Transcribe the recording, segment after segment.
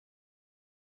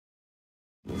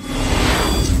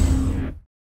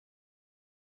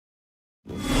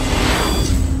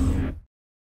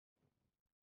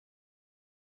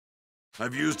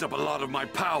I've used up a lot of my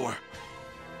power.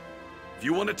 If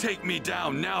you want to take me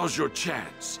down, now's your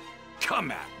chance. Come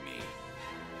at me.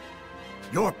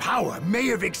 Your power may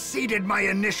have exceeded my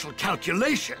initial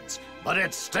calculations, but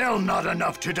it's still not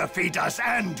enough to defeat us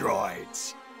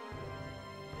androids.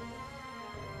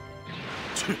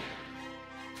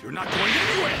 You're not going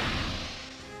anywhere!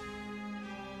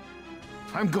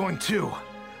 I'm going too.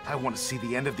 I want to see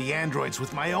the end of the androids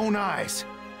with my own eyes.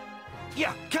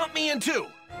 Yeah, count me in too.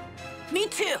 Me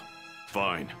too.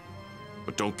 Fine.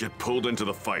 But don't get pulled into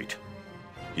the fight.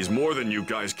 He's more than you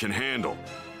guys can handle.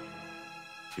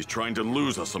 He's trying to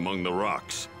lose us among the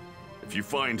rocks. If you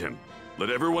find him, let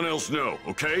everyone else know,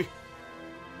 okay?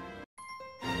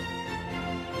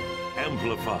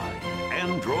 Amplify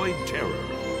Android Terror.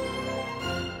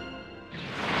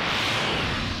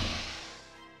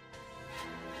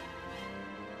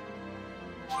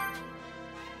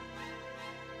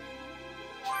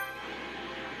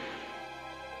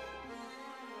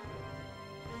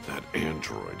 That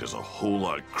android is a whole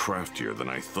lot craftier than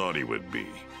I thought he would be.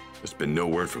 There's been no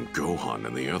word from Gohan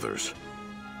and the others.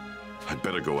 I'd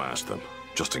better go ask them,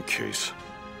 just in case.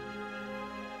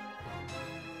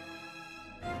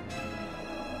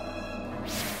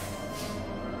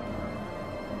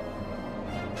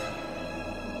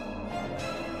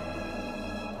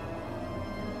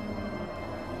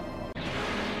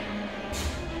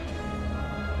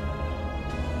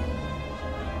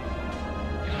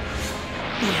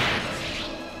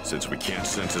 Since we can't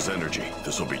sense his energy,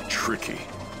 this'll be tricky.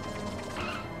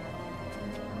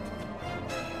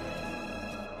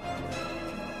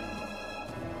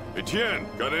 Etienne,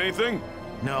 got anything?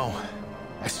 No,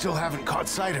 I still haven't caught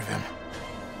sight of him.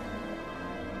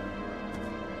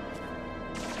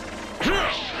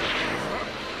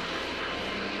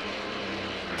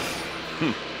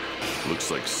 Looks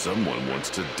like someone wants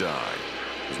to die.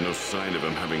 There's no sign of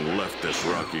him having left this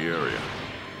rocky area.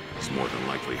 He's more than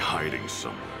likely hiding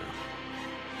somewhere.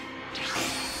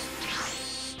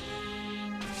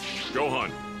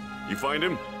 Gohan, you find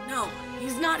him? No,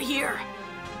 he's not here.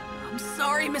 I'm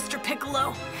sorry, Mr.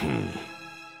 Piccolo.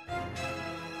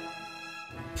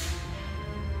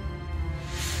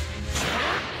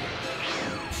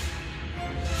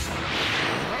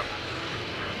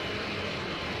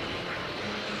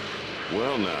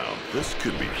 Well now, this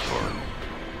could be fun.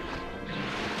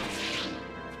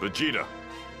 Vegeta,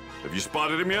 have you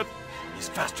spotted him yet? He's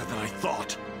faster than I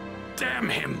thought. Damn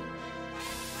him!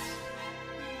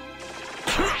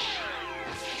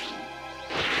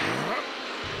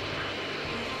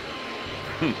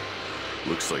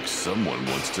 Looks like someone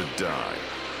wants to die.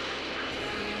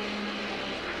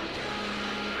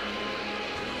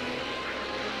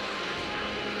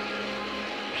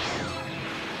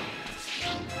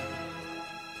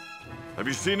 Have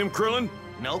you seen him, Krillin?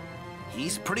 Nope.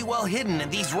 He's pretty well hidden in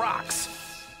these rocks.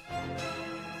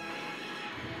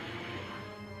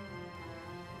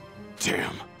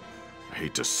 Damn. I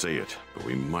hate to say it, but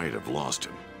we might have lost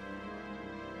him.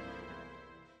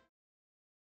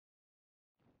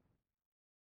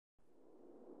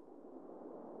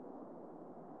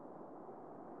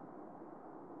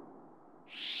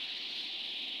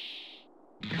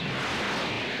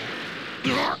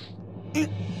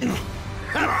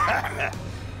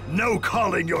 No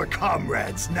calling your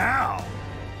comrades now.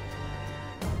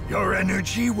 Your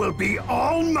energy will be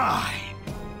all mine.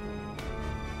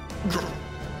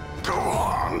 Go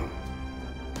on!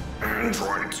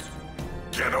 Androids,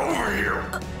 get over here!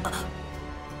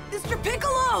 Mr.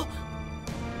 Piccolo!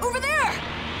 Over there!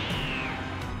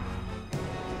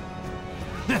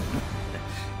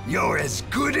 You're as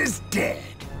good as dead.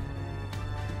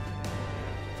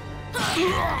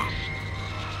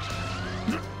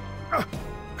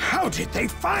 How did they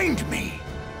find me?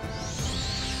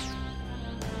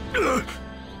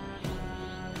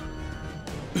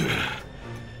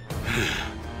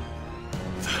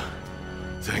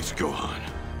 Thanks, Gohan.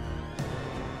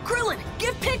 Krillin,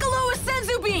 give Piccolo a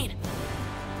Senzu Bean!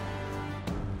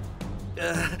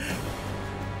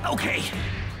 Okay.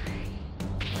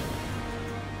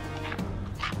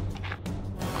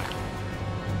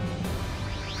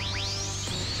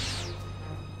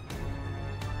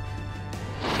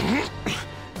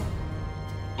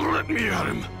 Let me at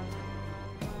him.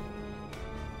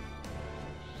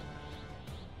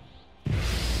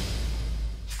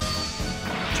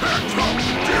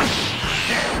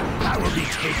 I will be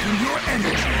taking your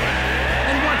energy.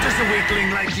 And what does a weakling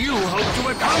like you hope to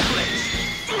accomplish?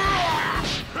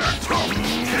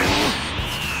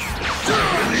 I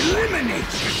will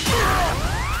eliminate you.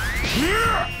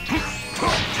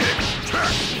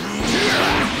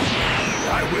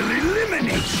 I will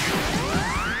eliminate you.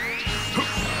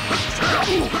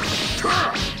 I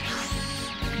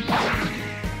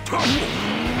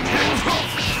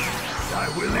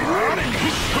will eliminate.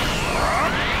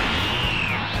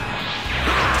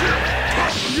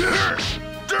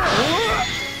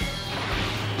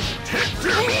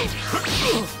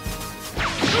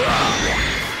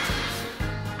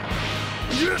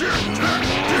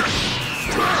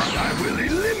 I will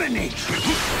eliminate you.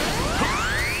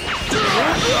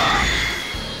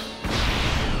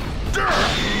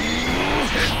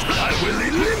 I will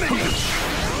eliminate you.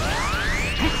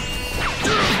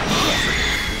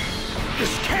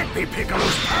 This can't be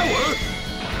Piccolo's power.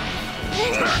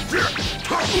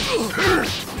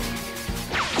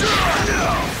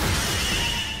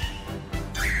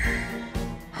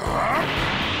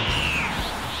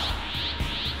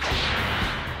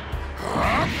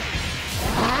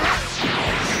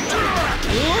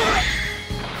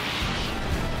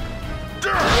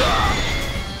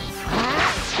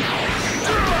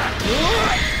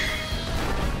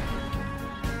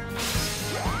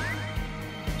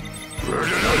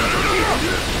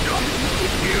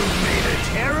 You've made a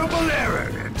terrible error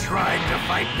in trying to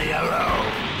fight me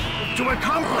alone. To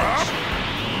accomplish,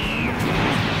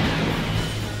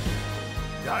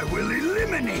 I will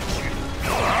eliminate you.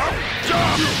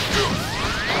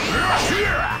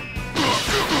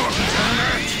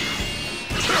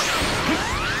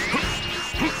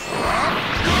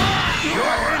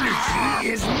 Your energy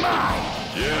is mine.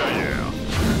 Yeah.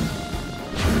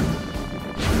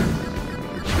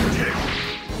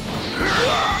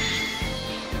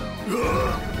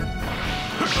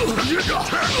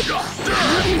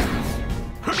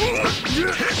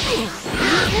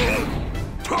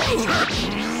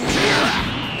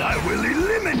 I will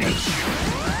eliminate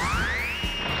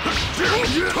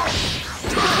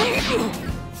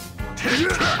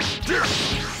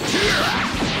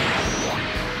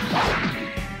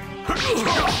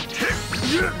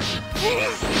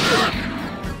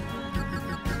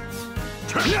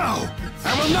No!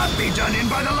 I will not be done in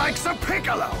by the likes of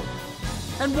Piccolo!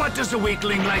 And what does a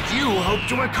weakling like you hope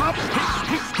to accomplish?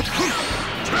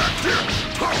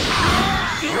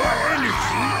 Your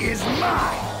energy is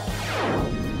mine!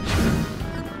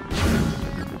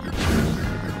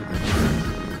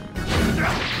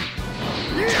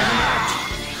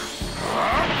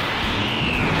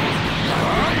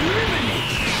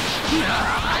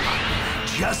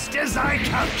 Just as I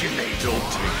calculate.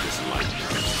 Don't take this lightly.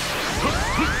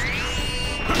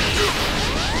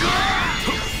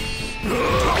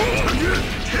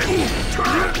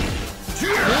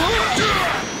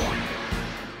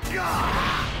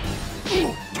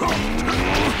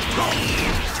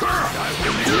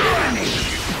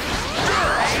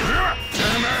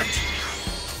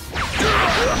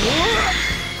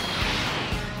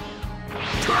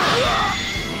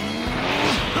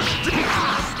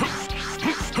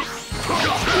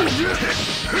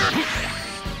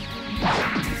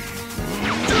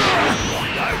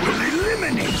 I will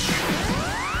eliminate you!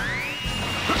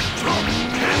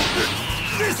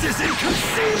 This is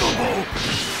inconceivable!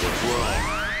 What's wrong?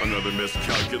 Another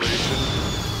miscalculation?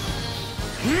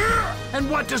 And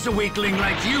what does a weakling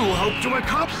like you hope to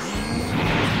accomplish?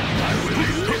 I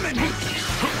will eliminate you!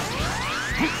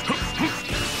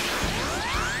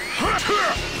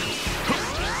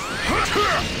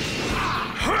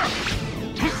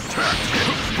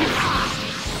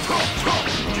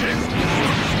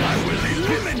 I will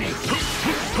eliminate you!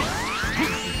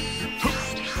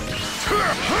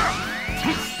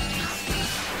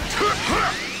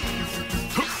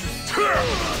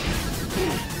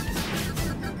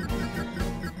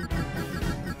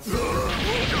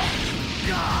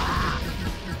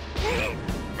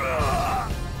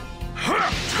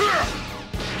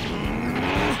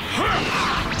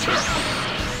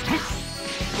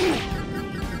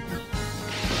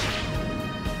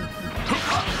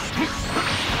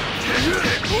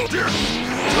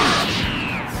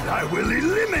 I will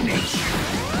eliminate you!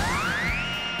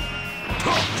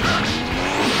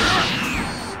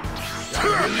 I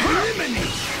will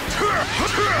eliminate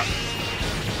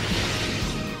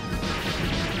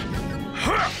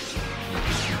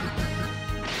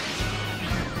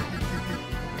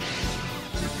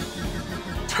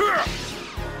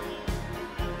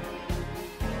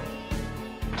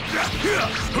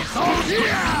Oh,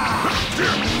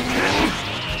 yeah!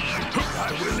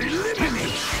 I will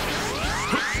eliminate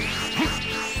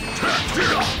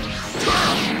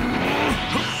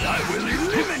I will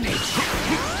eliminate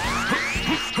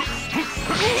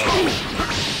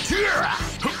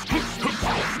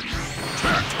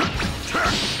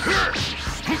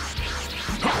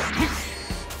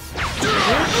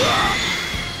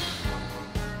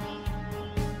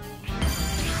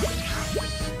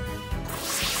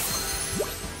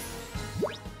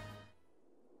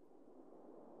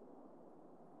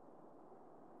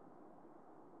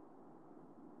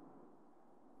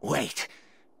Wait,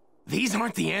 these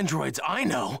aren't the androids I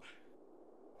know.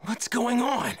 What's going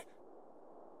on?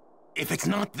 If it's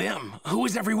not them, who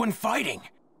is everyone fighting?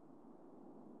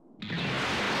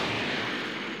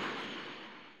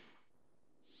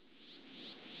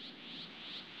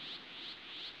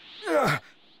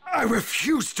 I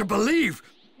refuse to believe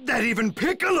that even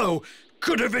Piccolo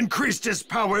could have increased his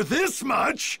power this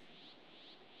much!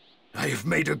 I have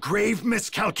made a grave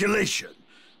miscalculation.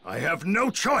 I have no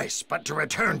choice but to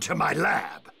return to my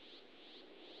lab.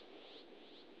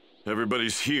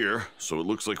 Everybody's here, so it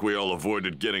looks like we all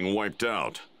avoided getting wiped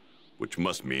out, which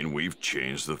must mean we've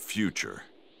changed the future.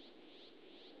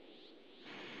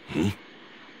 Hey,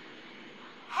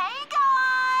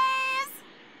 guys!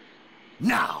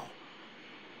 Now,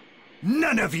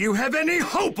 none of you have any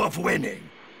hope of winning!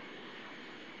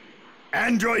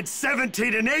 Androids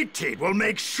 17 and 18 will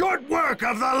make short work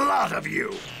of the lot of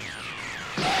you!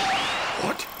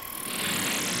 What?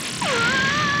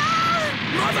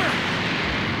 Mother!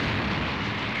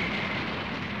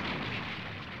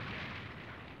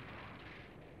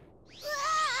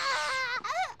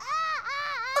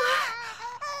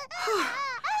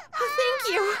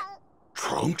 Thank you.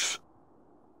 Trunks?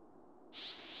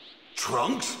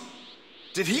 Trunks?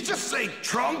 Did he just say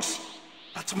Trunks?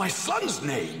 That's my son's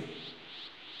name.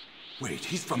 Wait,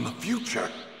 he's from the future.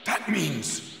 That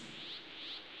means...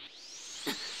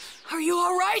 Are you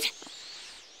all right?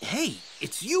 Hey,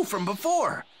 it's you from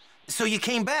before. So you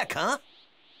came back, huh?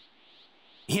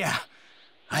 Yeah.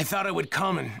 I thought I would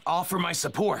come and offer my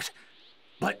support.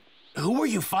 But who were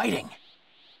you fighting?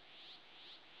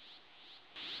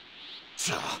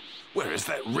 Where is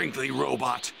that wrinkly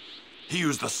robot? He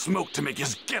used the smoke to make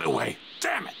his getaway.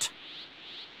 Damn it!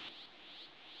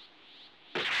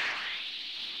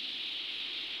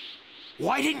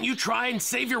 Why didn't you try and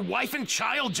save your wife and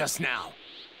child just now?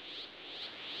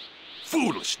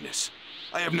 Foolishness.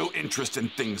 I have no interest in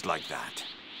things like that.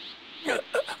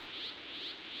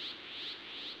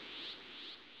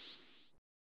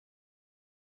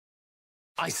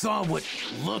 I saw what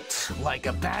looked like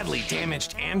a badly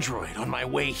damaged android on my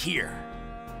way here.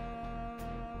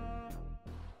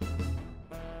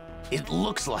 It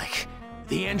looks like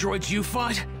the androids you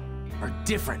fought are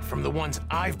different from the ones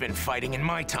I've been fighting in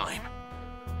my time.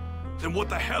 Then what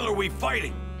the hell are we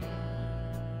fighting?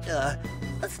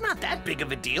 That's not that big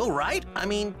of a deal, right? I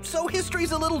mean, so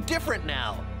history's a little different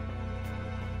now.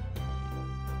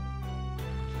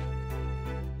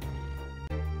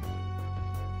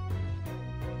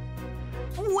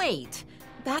 Wait,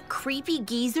 that creepy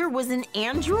geezer was an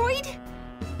android?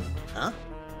 Huh?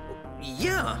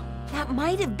 Yeah. That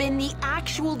might have been the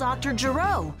actual Dr.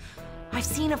 Gero. I've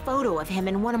seen a photo of him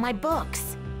in one of my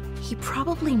books. He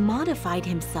probably modified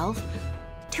himself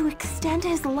to extend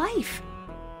his life.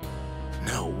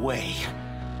 No way.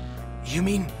 You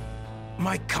mean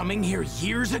my coming here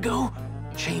years ago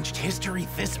changed history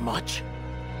this much?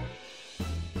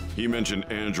 He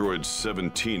mentioned androids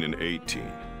 17 and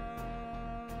 18.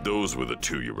 Those were the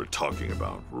two you were talking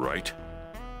about, right?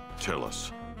 Tell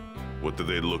us, what do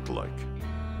they look like?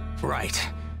 Right.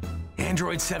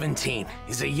 Android 17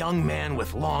 is a young man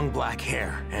with long black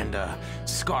hair and a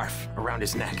scarf around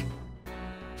his neck.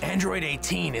 Android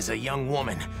 18 is a young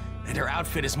woman, and her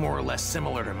outfit is more or less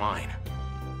similar to mine.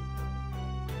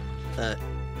 A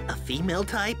female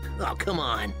type? Oh, come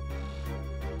on.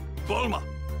 Bulma,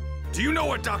 do you know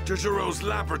where Dr. Gero's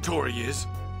laboratory is?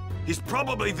 He's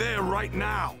probably there right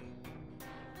now.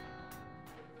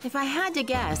 If I had to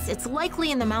guess, it's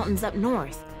likely in the mountains up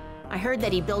north. I heard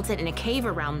that he built it in a cave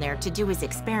around there to do his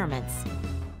experiments.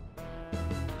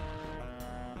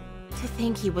 To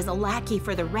think he was a lackey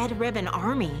for the Red Ribbon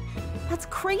Army. That's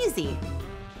crazy.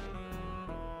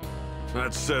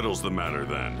 That settles the matter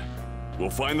then. We'll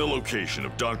find the location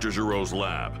of Dr. Gero's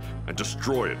lab and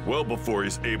destroy it well before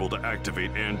he's able to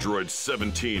activate androids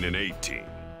 17 and 18.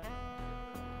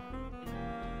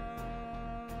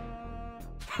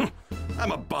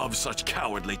 I'm above such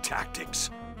cowardly tactics.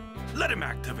 Let him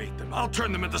activate them. I'll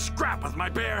turn them into scrap with my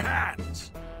bare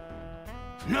hands.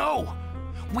 No!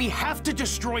 We have to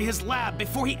destroy his lab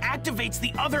before he activates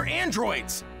the other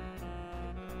androids!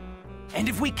 And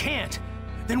if we can't,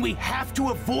 then we have to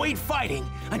avoid fighting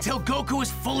until Goku is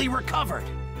fully recovered.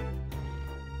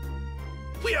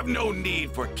 We have no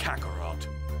need for Kakarot.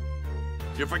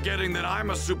 You're forgetting that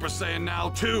I'm a Super Saiyan now,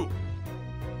 too.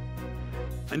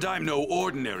 And I'm no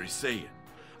ordinary Saiyan.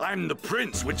 I'm the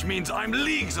Prince, which means I'm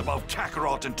leagues above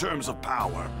Kakarot in terms of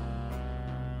power.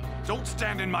 Don't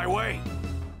stand in my way.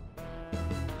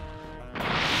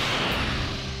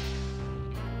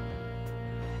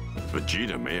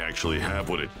 Vegeta may actually have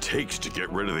what it takes to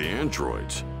get rid of the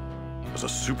androids. As a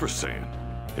Super Saiyan,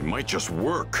 it might just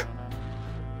work.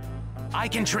 I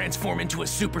can transform into a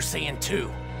Super Saiyan too.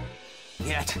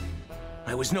 Yet,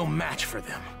 I was no match for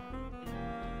them.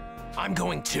 I'm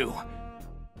going too.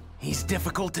 He's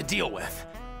difficult to deal with,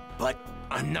 but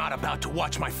I'm not about to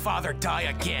watch my father die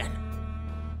again.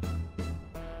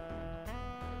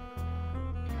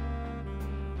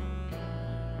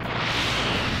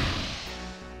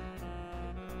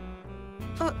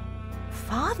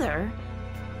 Father?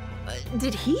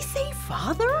 Did he say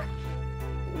father?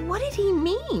 What did he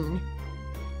mean?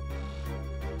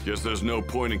 Guess there's no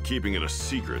point in keeping it a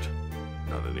secret.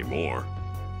 Not anymore.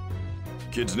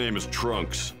 Kid's name is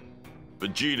Trunks.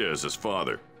 Vegeta is his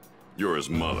father. You're his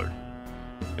mother.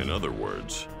 In other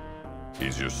words,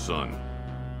 he's your son.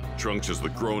 Trunks is the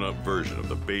grown-up version of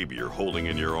the baby you're holding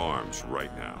in your arms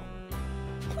right now.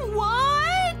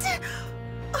 What?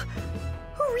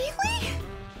 Really?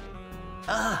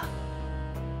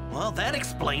 Well, that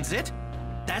explains it.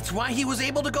 That's why he was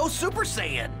able to go Super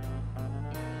Saiyan.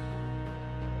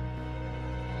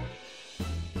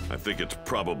 I think it's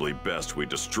probably best we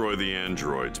destroy the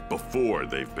androids before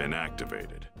they've been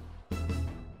activated.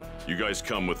 You guys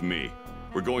come with me.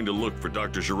 We're going to look for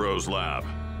Dr. Giroux's lab.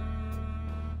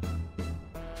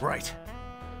 Right.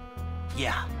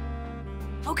 Yeah.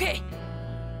 Okay.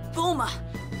 Bulma.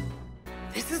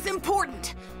 This is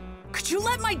important. Could you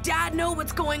let my dad know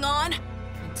what's going on?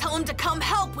 And tell him to come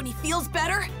help when he feels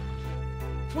better?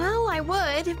 Well, I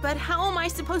would, but how am I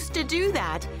supposed to do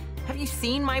that? Have you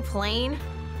seen my plane?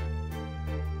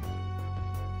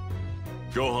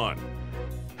 Gohan,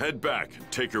 head back and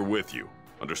take her with you.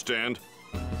 Understand?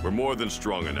 We're more than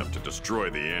strong enough to destroy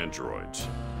the androids.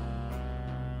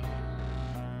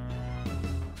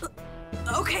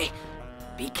 Okay.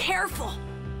 Be careful.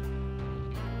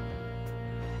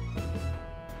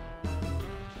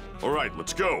 All right,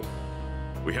 let's go.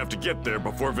 We have to get there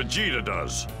before Vegeta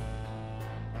does.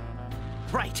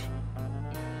 Right.